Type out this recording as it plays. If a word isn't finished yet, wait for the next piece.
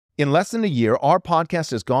In less than a year, our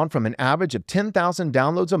podcast has gone from an average of 10,000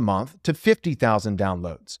 downloads a month to 50,000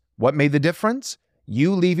 downloads. What made the difference?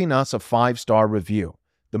 You leaving us a 5-star review.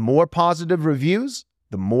 The more positive reviews,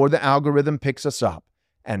 the more the algorithm picks us up,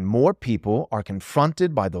 and more people are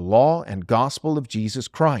confronted by the law and gospel of Jesus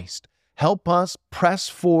Christ. Help us press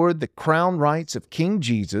forward the crown rights of King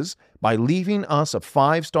Jesus by leaving us a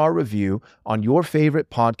 5-star review on your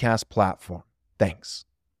favorite podcast platform. Thanks.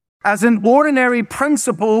 As an ordinary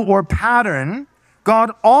principle or pattern,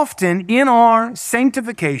 God often, in our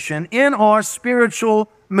sanctification, in our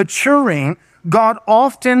spiritual maturing, God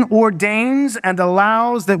often ordains and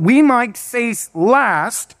allows that we might face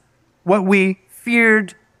last what we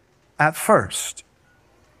feared at first.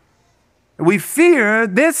 We fear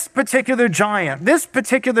this particular giant, this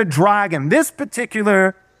particular dragon, this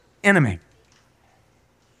particular enemy.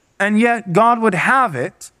 And yet God would have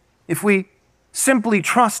it, if we simply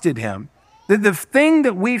trusted him, that the thing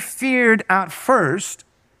that we feared at first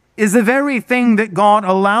is the very thing that God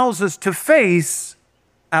allows us to face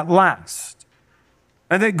at last.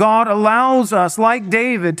 And that God allows us, like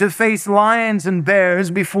David, to face lions and bears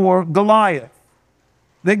before Goliath.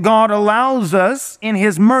 That God allows us in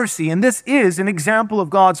his mercy, and this is an example of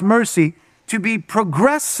God's mercy, to be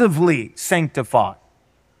progressively sanctified.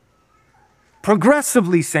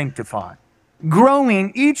 Progressively sanctified.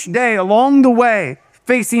 Growing each day along the way,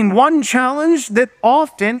 facing one challenge that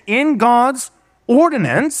often in God's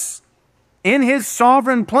ordinance, in his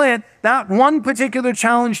sovereign plan, that one particular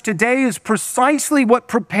challenge today is precisely what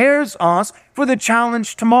prepares us for the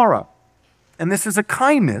challenge tomorrow. And this is a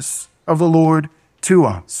kindness of the Lord to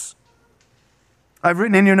us. I've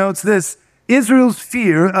written in your notes this: Israel's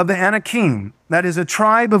fear of the Anakim, that is a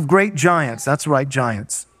tribe of great giants. That's right,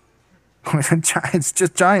 giants. Giants,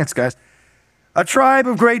 just giants, guys. A tribe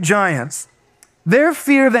of great giants. Their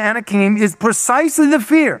fear of the Anakim is precisely the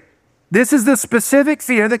fear. This is the specific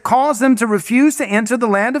fear that caused them to refuse to enter the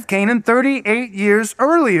land of Canaan 38 years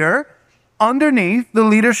earlier underneath the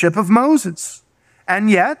leadership of Moses. And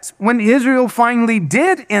yet, when Israel finally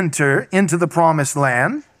did enter into the promised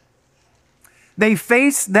land, they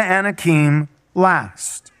faced the Anakim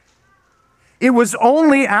last. It was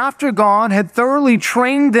only after God had thoroughly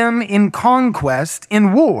trained them in conquest,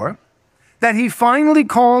 in war, that he finally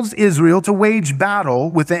calls Israel to wage battle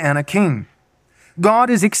with the Anakim. God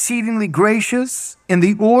is exceedingly gracious in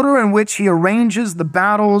the order in which he arranges the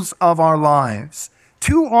battles of our lives.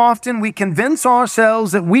 Too often we convince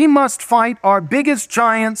ourselves that we must fight our biggest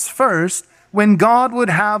giants first when God would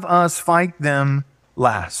have us fight them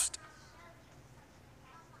last.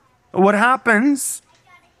 What happens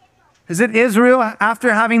is that Israel,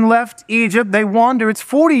 after having left Egypt, they wander. It's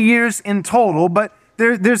 40 years in total, but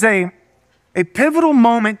there's a pivotal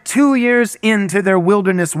moment 2 years into their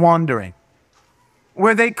wilderness wandering,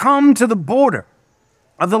 where they come to the border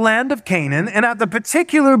of the land of Canaan, and at the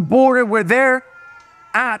particular border where they're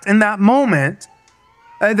at in that moment,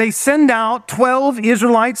 they send out 12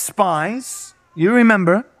 Israelite spies. You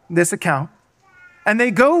remember this account. And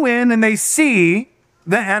they go in and they see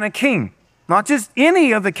the Anakim. Not just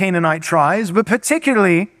any of the Canaanite tribes, but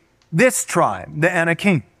particularly this tribe, the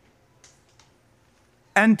Anakim.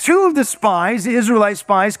 And 2 of the spies, the Israelite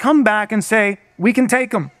spies, come back and say, we can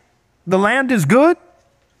take them. The land is good,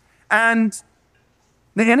 and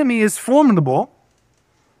the enemy is formidable,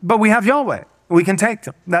 but we have Yahweh. We can take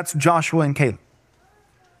them. That's Joshua and Caleb.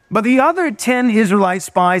 But the other 10 Israelite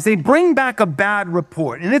spies, they bring back a bad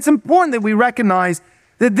report. And it's important that we recognize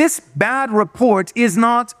that this bad report is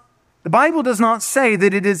not, the Bible does not say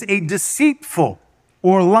that it is a deceitful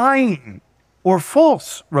or lying or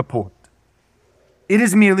false report. It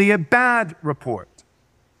is merely a bad report.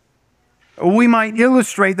 We might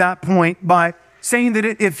illustrate that point by saying that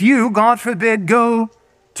if you, God forbid, go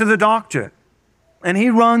to the doctor and he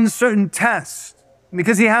runs certain tests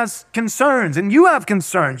because he has concerns and you have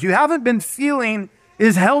concerns. You haven't been feeling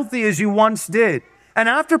as healthy as you once did. And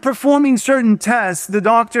after performing certain tests, the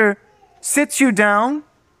doctor sits you down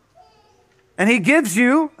and he gives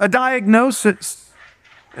you a diagnosis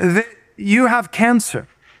that you have cancer.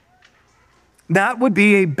 That would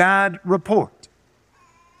be a bad report.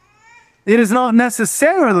 It is not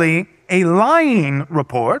necessarily a lying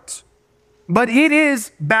report, but it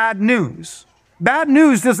is bad news. Bad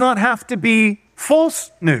news does not have to be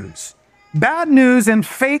false news. Bad news and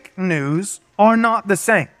fake news are not the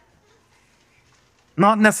same.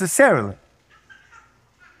 Not necessarily.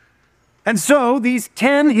 And so these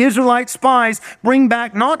 10 Israelite spies bring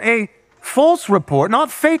back not a false report, not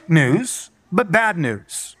fake news, but bad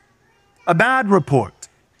news. A bad report.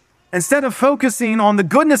 Instead of focusing on the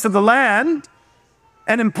goodness of the land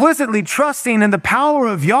and implicitly trusting in the power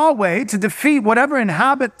of Yahweh to defeat whatever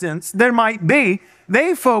inhabitants there might be,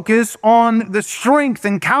 they focus on the strength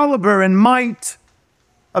and caliber and might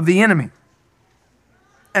of the enemy.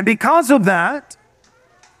 And because of that,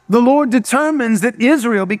 the Lord determines that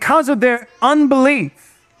Israel, because of their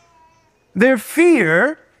unbelief, their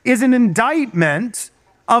fear is an indictment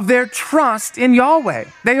of their trust in Yahweh.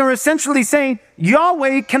 They are essentially saying,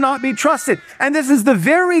 Yahweh cannot be trusted. And this is the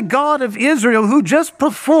very God of Israel who just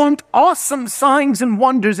performed awesome signs and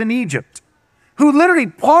wonders in Egypt, who literally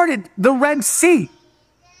parted the Red Sea.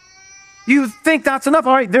 You think that's enough?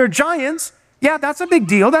 All right, they're giants. Yeah, that's a big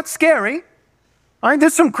deal. That's scary. All right,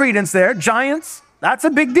 there's some credence there. Giants, that's a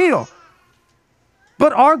big deal.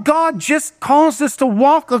 But our God just caused us to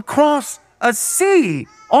walk across a sea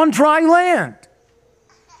on dry land.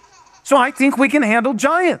 So I think we can handle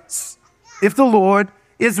giants if the Lord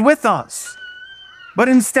is with us. But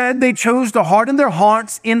instead, they chose to harden their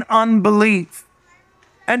hearts in unbelief.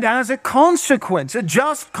 And as a consequence, a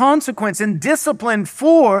just consequence and discipline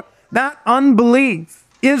for that unbelief,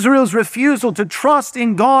 Israel's refusal to trust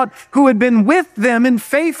in God who had been with them and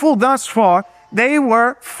faithful thus far, they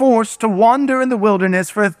were forced to wander in the wilderness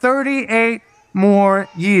for 38 more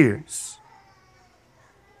years.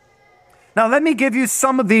 Now, let me give you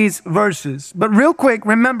some of these verses. But real quick,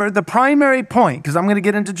 remember the primary point, because I'm going to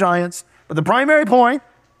get into giants. But the primary point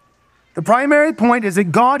is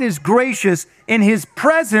that God is gracious in his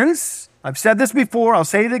presence. I've said this before, I'll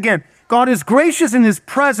say it again. God is gracious in his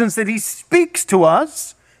presence that he speaks to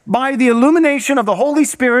us by the illumination of the Holy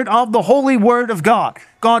Spirit of the Holy Word of God.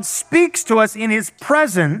 God speaks to us in his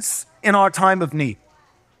presence in our time of need.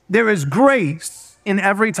 There is grace in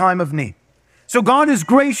every time of need. So God is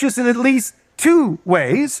gracious in at least two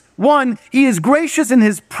ways. One, he is gracious in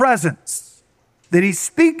his presence, that he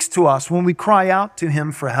speaks to us when we cry out to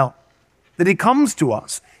him for help, that he comes to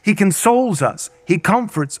us, he consoles us, he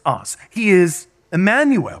comforts us. He is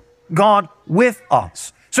Emmanuel, God with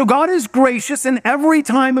us. So God is gracious in every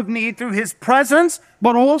time of need through his presence,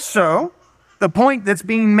 but also the point that's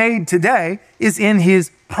being made today is in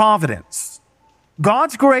his providence.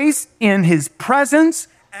 God's grace in his presence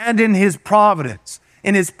and in his providence.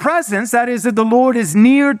 In his presence, that is that the Lord is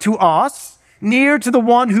near to us, near to the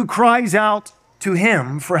one who cries out to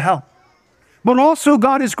him for help. But also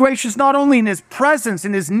God is gracious not only in his presence,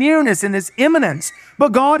 in his nearness, in his immanence,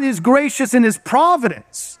 but God is gracious in his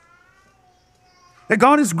providence. That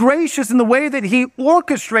God is gracious in the way that he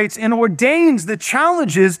orchestrates and ordains the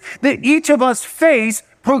challenges that each of us face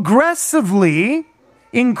progressively,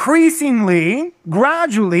 increasingly,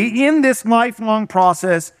 gradually in this lifelong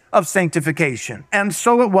process of sanctification. And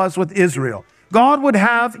so it was with Israel. God would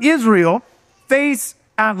have Israel face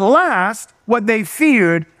at last what they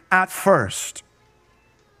feared at first.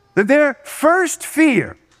 That their first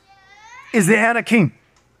fear is the Anakim,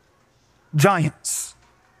 giants.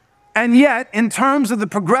 And yet, in terms of the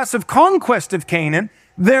progressive conquest of Canaan,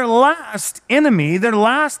 their last enemy, their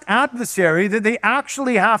last adversary that they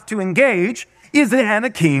actually have to engage is the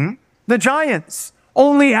Anakim, the giants,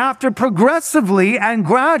 only after progressively and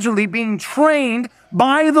gradually being trained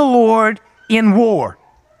by the Lord in war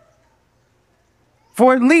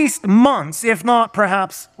for at least months, if not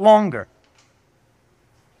perhaps longer.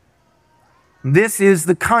 This is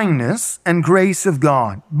the kindness and grace of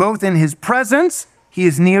God, both in his presence, he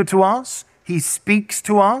is near to us, he speaks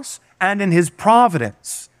to us, and in his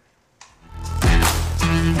providence,